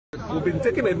We've been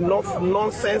taking enough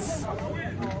nonsense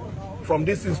from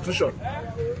this institution.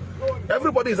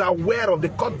 Everybody is aware of the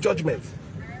court judgment.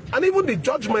 And even the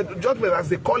judgment as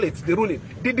they call it, the ruling.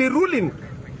 Did the ruling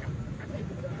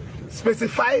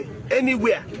specify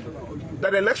anywhere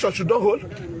that the election should not hold?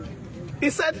 He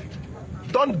said,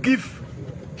 don't give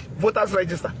voters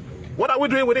register. What are we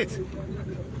doing with it?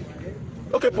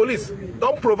 Okay, police,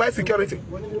 don't provide security.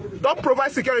 Don't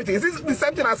provide security. Is this the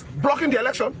same thing as blocking the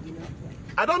election?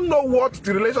 I don't know what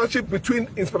the relationship between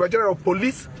Inspector General of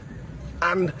Police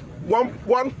and one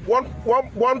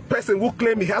person who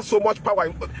claims he has so much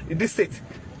power in this state.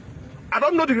 I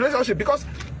don't know the relationship because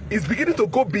it's beginning to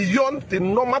go beyond the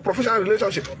normal professional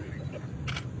relationship.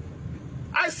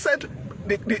 I said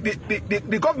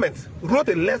the government wrote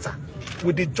a letter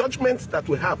with the judgment that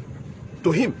we have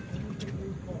to him.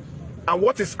 And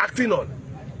what he's acting on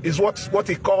is what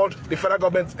he called the federal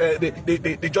government,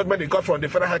 the judgment he got from the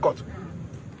Federal High Court.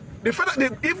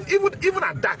 Even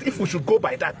at that, if we should go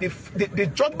by that,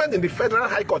 the judgment in the Federal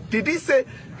High Court, did he say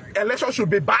election should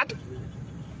be bad?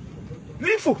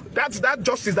 Lifu, that's that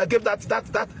justice that gave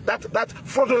that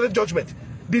fraudulent judgment.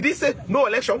 Did he say no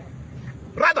election?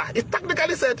 Rather, it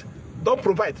technically said, don't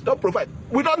provide.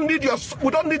 We don't need your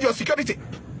security.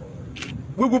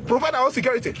 We will provide our own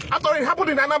security. After all, it happened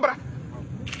in Anambra.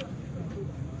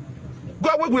 Go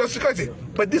away with your security.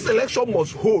 But this election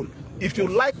must hold. If you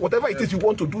like whatever it is you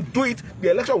want to do, do it.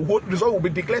 The election result will be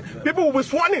declared. People will be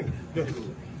sworn in.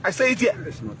 I say it here.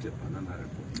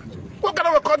 What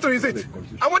kind of a country is it?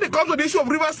 And when it comes to the issue of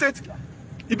River State,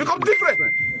 it becomes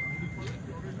different.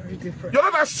 You're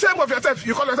not ashamed of yourself.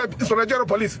 You call yourself Inspector General of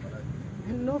Police.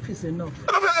 Enough is enough.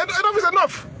 Enough is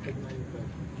enough.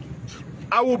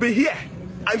 I will be here.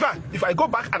 In fact, if I go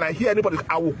back and I hear anybody,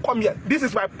 I will come here. This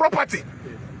is my property.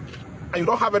 And you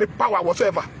don't have any power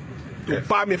whatsoever to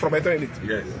bar me from entering it.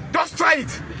 Yes. Just try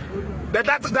it.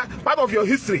 That part of your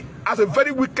history as a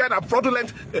very wicked and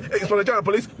fraudulent Inspector General of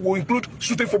Police will include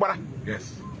shooting Fubara.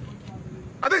 Yes.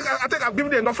 I think I've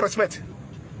given you enough respect.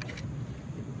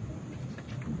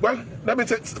 Well, let me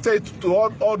say it to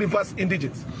all Rivers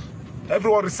indigents.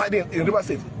 Everyone residing in River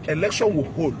State, election will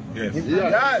hold. Yes.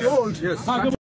 Yes. Yes.